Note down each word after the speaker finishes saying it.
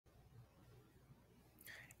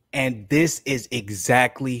And this is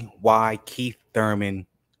exactly why Keith Thurman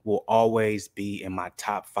will always be in my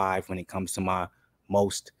top 5 when it comes to my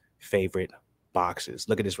most favorite boxers.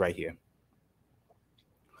 Look at this right here.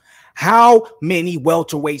 How many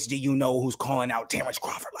welterweights do you know who's calling out Terence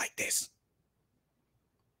Crawford like this?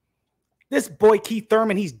 This boy, Keith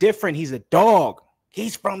Thurman, he's different. He's a dog.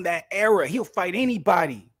 He's from that era. He'll fight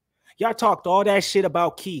anybody. Y'all talked all that shit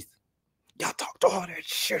about Keith. Y'all talked all that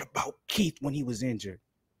shit about Keith when he was injured.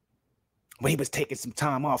 When he was taking some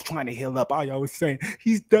time off trying to heal up. All y'all was saying,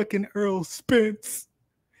 he's ducking Errol Spence.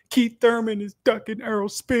 Keith Thurman is ducking Errol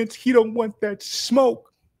Spence. He don't want that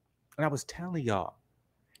smoke. And I was telling y'all,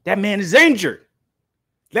 that man is injured.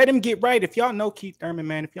 Let him get right. If y'all know Keith Thurman,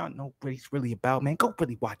 man, if y'all know what he's really about, man, go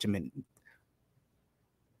really watch him. And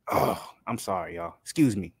oh, I'm sorry, y'all.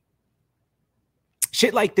 Excuse me.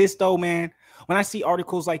 Shit like this, though, man, when I see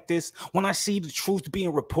articles like this, when I see the truth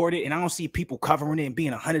being reported and I don't see people covering it and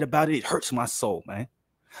being 100 about it, it hurts my soul, man.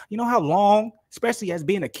 You know how long, especially as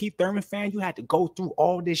being a Keith Thurman fan, you had to go through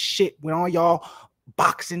all this shit when all y'all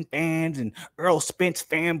boxing fans and Errol Spence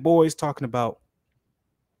fanboys talking about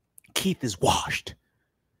Keith is washed.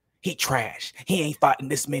 He trash. He ain't fought in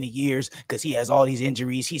this many years because he has all these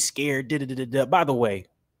injuries. He's scared. By the way,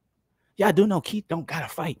 y'all do know Keith don't gotta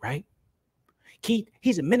fight, right? Keith,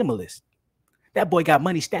 he's a minimalist. That boy got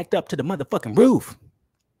money stacked up to the motherfucking roof.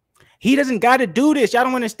 He doesn't got to do this. Y'all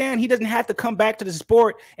don't understand. He doesn't have to come back to the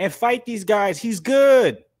sport and fight these guys. He's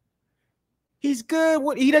good. He's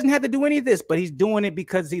good. He doesn't have to do any of this, but he's doing it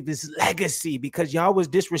because of his legacy, because y'all was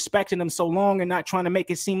disrespecting him so long and not trying to make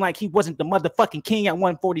it seem like he wasn't the motherfucking king at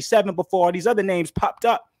 147 before all these other names popped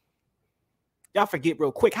up. Y'all forget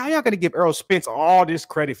real quick. How y'all going to give Errol Spence all this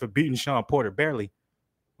credit for beating Sean Porter barely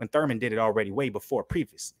when Thurman did it already way before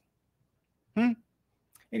previously?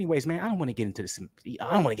 Anyways, man, I don't want to get into this.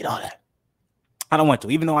 I don't want to get all that. I don't want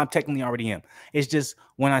to, even though I'm technically already am. It's just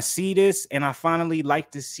when I see this and I finally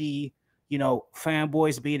like to see, you know,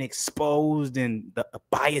 fanboys being exposed and the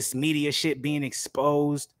biased media shit being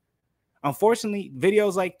exposed. Unfortunately,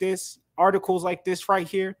 videos like this, articles like this right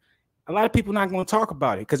here, a lot of people not going to talk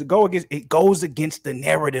about it because it goes against the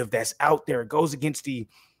narrative that's out there. It goes against the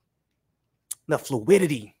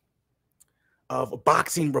fluidity of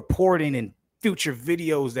boxing reporting and future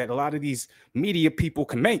videos that a lot of these media people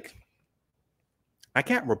can make. I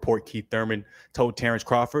can't report Keith Thurman told Terence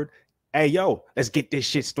Crawford, hey, yo, let's get this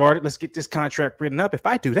shit started. Let's get this contract written up. If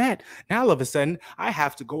I do that, now all of a sudden I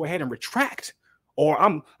have to go ahead and retract, or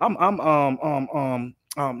I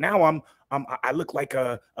look like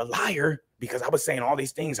a liar because I was saying all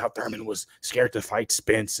these things, how Thurman was scared to fight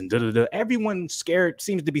Spence and Everyone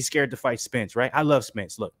seems to be scared to fight Spence, right? I love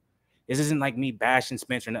Spence. Look, this isn't like me bashing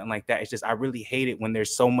Spence or nothing like that. It's just I really hate it when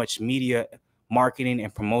there's so much media marketing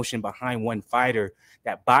and promotion behind one fighter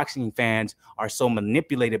that boxing fans are so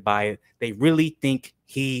manipulated by it. They really think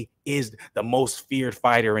he is the most feared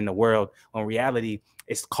fighter in the world. In reality,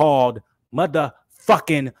 it's called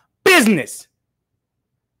motherfucking business.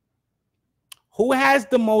 Who has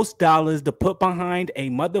the most dollars to put behind a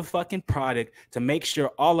motherfucking product to make sure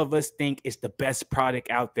all of us think it's the best product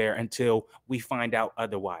out there until we find out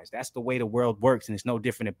otherwise? That's the way the world works, and it's no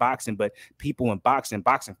different in boxing. But people in boxing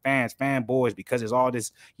fans, fanboys, because there's all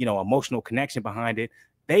this, you know, emotional connection behind it,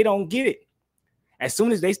 they don't get it. As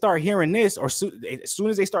soon as they start hearing this, or as soon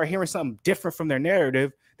as they start hearing something different from their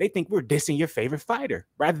narrative, they think we're dissing your favorite fighter,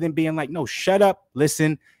 rather than being like, no, shut up,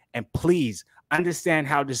 listen, and please understand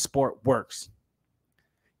how this sport works.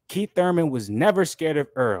 Keith Thurman was never scared of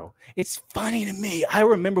Earl. It's funny to me. I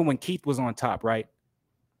remember when Keith was on top, right?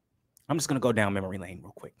 I'm just going to go down memory lane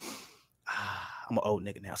real quick. I'm an old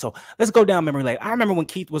nigga now. So let's go down memory lane. I remember when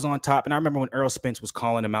Keith was on top, and I remember when Errol Spence was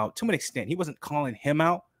calling him out to an extent. He wasn't calling him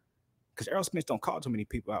out because Errol Spence don't call too many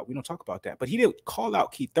people out. We don't talk about that. But he did call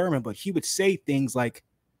out Keith Thurman, but he would say things like,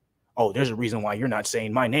 oh, there's a reason why you're not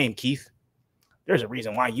saying my name, Keith. There's a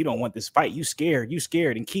reason why you don't want this fight. You scared.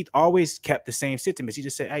 And Keith always kept the same sentiments. He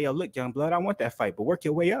just said, hey, yo, look, young blood, I want that fight, but work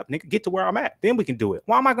your way up, nigga. Get to where I'm at. Then we can do it.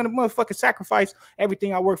 Why am I going to motherfucking sacrifice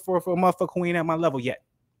everything I work for a motherfucker who ain't at my level yet?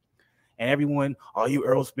 And everyone, all you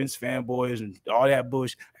Errol Spence fanboys and all that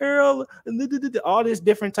bullshit, Earl, all this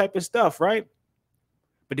different type of stuff, right?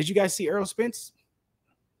 But did you guys see Errol Spence?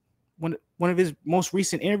 One of his most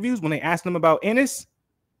recent interviews, when they asked him about Ennis,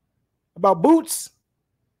 about Boots,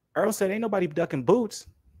 Earl said, ain't nobody ducking Boots,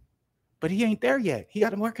 but he ain't there yet. He got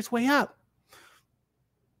to work his way up.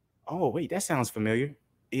 Oh, wait, that sounds familiar.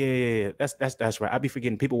 Yeah, that's right. I be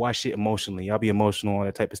forgetting people watch shit emotionally. Y'all be emotional, all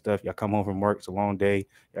that type of stuff. Y'all come home from work, it's a long day. You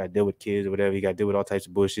got to deal with kids or whatever. You got to deal with all types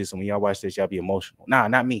of bullshit. So when y'all watch this, y'all be emotional. Nah,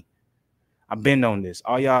 not me. I've been on this.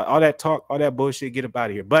 All y'all, all that talk, all that bullshit, get up out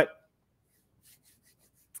of here. But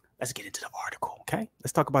let's get into the article, okay?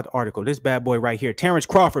 Let's talk about the article. This bad boy right here. Terence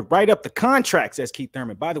Crawford, write up the contract, says Keith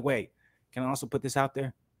Thurman. By the way, can I also put this out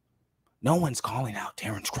there? No one's calling out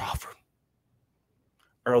Terence Crawford.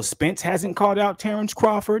 Earl Spence hasn't called out Terence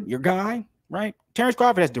Crawford, your guy, right? Terence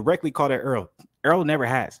Crawford has directly called out Earl. Earl never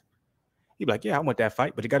has. He'd be like, yeah, I want that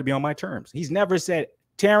fight, but it got to be on my terms. He's never said,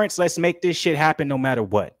 Terence, let's make this shit happen no matter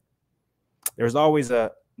what. There's always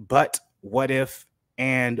a but, what if,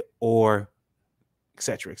 and, or,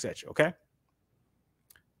 etc., okay?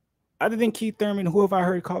 Other than Keith Thurman, who have I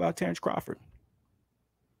heard call out Terence Crawford?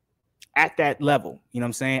 At that level, you know what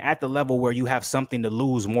I'm saying? At the level where you have something to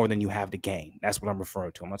lose more than you have to gain. That's what I'm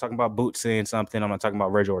referring to. I'm not talking about Boots saying something. I'm not talking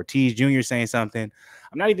about Reggie Ortiz Jr. saying something.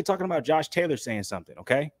 I'm not even talking about Josh Taylor saying something,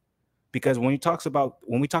 okay? Because when we talk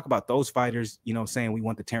about those fighters, you know, saying we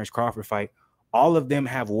want the Terence Crawford fight, all of them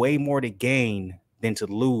have way more to gain than to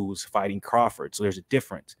lose fighting Crawford. So there's a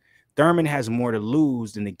difference. Thurman has more to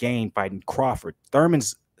lose than to gain fighting Crawford.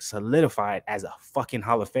 Thurman's solidified as a fucking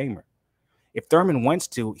Hall of Famer. If Thurman wants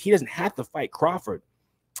to, he doesn't have to fight Crawford.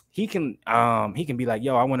 He can be like,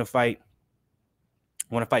 yo, I want to fight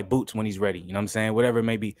Boots when he's ready. You know what I'm saying? Whatever it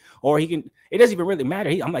may be. Or he can, it doesn't even really matter.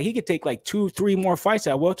 He could take like 2-3 more fights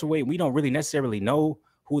at welterweight. We don't really necessarily know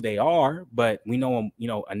who they are, but we know him, you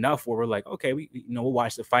know, enough where we're like, okay, we'll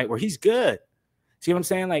watch the fight where he's good. See what I'm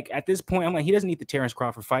saying? Like at this point, I'm like, he doesn't need the Terence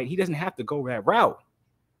Crawford fight. He doesn't have to go that route.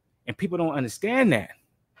 And people don't understand that.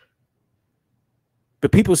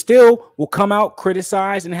 But people still will come out,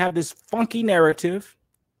 criticize, and have this funky narrative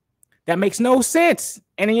that makes no sense.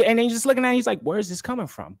 And then you're just looking at it, he's like, where's this coming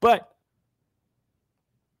from? But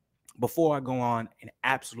before I go on an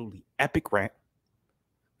absolutely epic rant,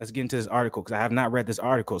 let's get into this article because I have not read this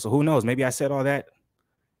article. So who knows? Maybe I said all that.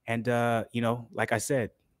 And, you know, like I said,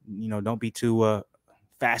 you know, don't be too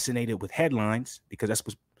fascinated with headlines because that's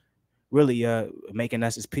what's really making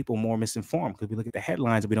us as people more misinformed because we look at the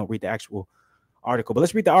headlines and we don't read the actual article. But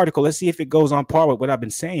let's read the article. Let's see if it goes on par with what I've been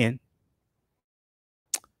saying,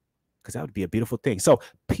 because that would be a beautiful thing. So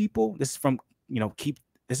people, this is from, you know,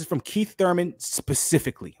 Keith Thurman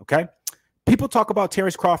specifically, okay? People talk about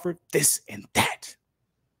Terence Crawford, this and that.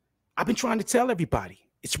 I've been trying to tell everybody.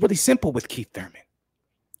 It's really simple with Keith Thurman.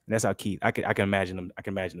 And that's how Keith, I can imagine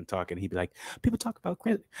him talking. He'd be like, people talk about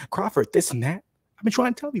Crawford, this and that. I've been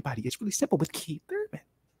trying to tell everybody. It's really simple with Keith Thurman.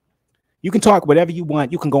 You can talk whatever you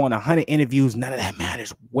want. You can go on 100 interviews. None of that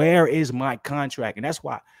matters. Where is my contract? And that's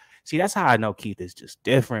why, see, that's how I know Keith is just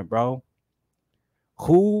different, bro.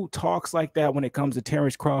 Who talks like that when it comes to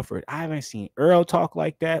Terence Crawford? I haven't seen Earl talk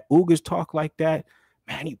like that. Ugas talk like that.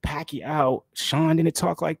 Manny Pacquiao, Sean didn't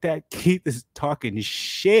talk like that. Keith is talking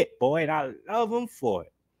shit, boy, and I love him for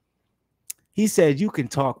it. He said, you can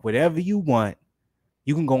talk whatever you want.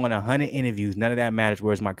 You can go on 100 interviews. None of that matters.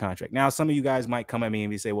 Where's my contract? Now, some of you guys might come at me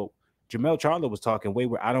and say, well, Jamel Charlo was talking way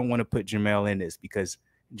where I don't want to put Jamel in this because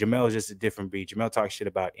Jamel is just a different breed. Jamel talks shit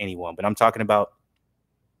about anyone, but I'm talking about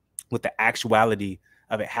with the actuality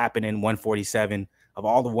of it happening 147, of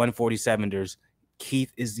all the 147ers,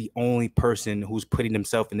 Keith is the only person who's putting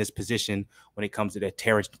himself in this position when it comes to the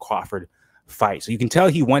Terence Crawford fight. So you can tell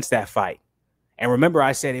he wants that fight. And remember,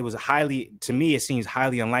 I said it was to me, it seems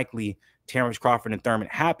highly unlikely Terence Crawford and Thurman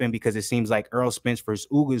happen because it seems like Earl Spence versus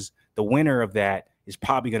Ugas, the winner of that, is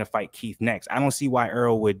probably going to fight Keith next. I don't see why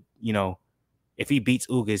Earl would, you know, if he beats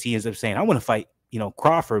Ugas, he ends up saying, I want to fight, you know,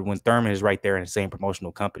 Crawford when Thurman is right there in the same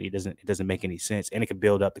promotional company. It doesn't make any sense. And it can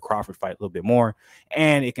build up the Crawford fight a little bit more.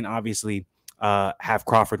 And it can obviously have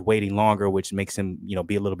Crawford waiting longer, which makes him, you know,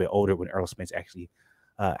 be a little bit older when Earl Spence actually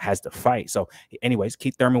has the fight. So anyways,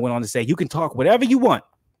 Keith Thurman went on to say, you can talk whatever you want.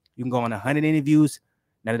 You can go on 100 interviews.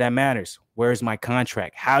 None of that matters. Where's my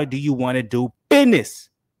contract? How do you want to do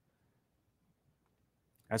business?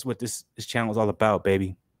 That's what this channel is all about,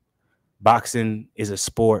 baby. Boxing is a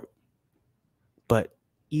sport, but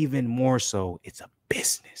even more so, it's a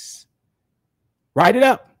business. Write it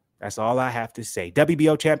up. That's all I have to say.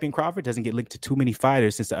 WBO champion Crawford doesn't get linked to too many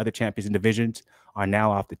fighters since the other champions and divisions are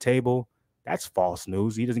now off the table. That's false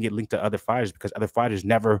news. He doesn't get linked to other fighters because other fighters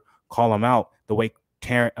never call him out the way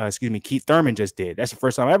Keith Thurman just did. That's the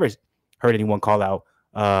first time I ever heard anyone call out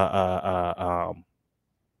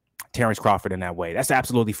Terence Crawford in that way. That's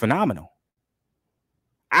absolutely phenomenal.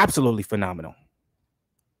 Absolutely phenomenal.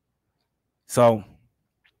 So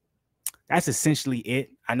that's essentially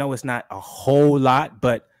it. I know it's not a whole lot,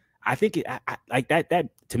 but I think like that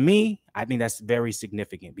to me, I think that's very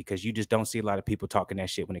significant because you just don't see a lot of people talking that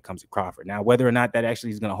shit when it comes to Crawford. Now, whether or not that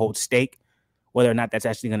actually is going to hold stake, whether or not that's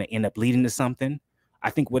actually going to end up leading to something, I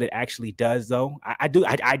think what it actually does, though, I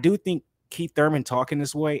do think Keith Thurman talking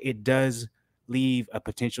this way, it does leave a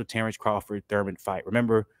potential Terence Crawford Thurman fight.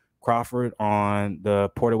 Remember Crawford on the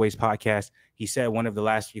Porterways podcast? He said one of the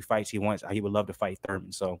last few fights he wants, he would love to fight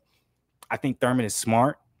Thurman. So I think Thurman is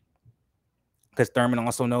smart because Thurman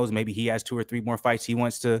also knows maybe he has 2 or 3 more fights he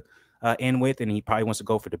wants to end with, and he probably wants to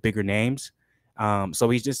go for the bigger names. So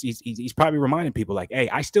he's probably reminding people like, hey,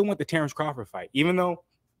 I still want the Terence Crawford fight, even though,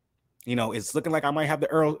 you know, it's looking like I might have the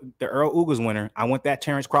Earl Ugas winner. I want that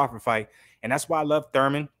Terence Crawford fight, and that's why I love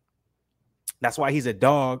Thurman. That's why he's a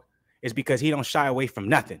dog, is because he don't shy away from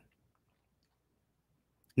nothing.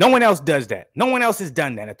 No one else does that. No one else has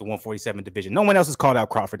done that at the 147 division. No one else has called out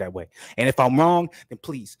Crawford that way. And if I'm wrong, then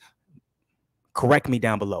please correct me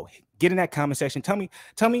down below. Get in that comment section. Tell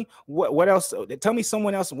me what else. Tell me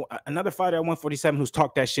someone else, another fighter at 147 who's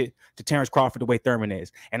talked that shit to Terence Crawford the way Thurman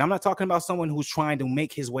is. And I'm not talking about someone who's trying to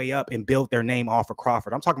make his way up and build their name off of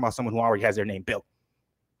Crawford. I'm talking about someone who already has their name built.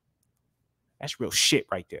 That's real shit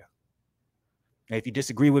right there. And if you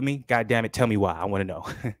disagree with me, God damn it, tell me why. I want to know.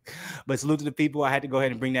 But salute to the people. I had to go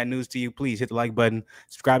ahead and bring that news to you. Please hit the like button.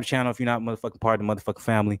 Subscribe to the channel if you're not motherfucking part of the motherfucking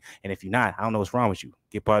family. And if you're not, I don't know what's wrong with you.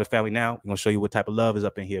 Get part of the family now. We're going to show you what type of love is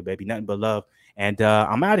up in here, baby. Nothing but love. And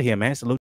I'm out of here, man. Salute.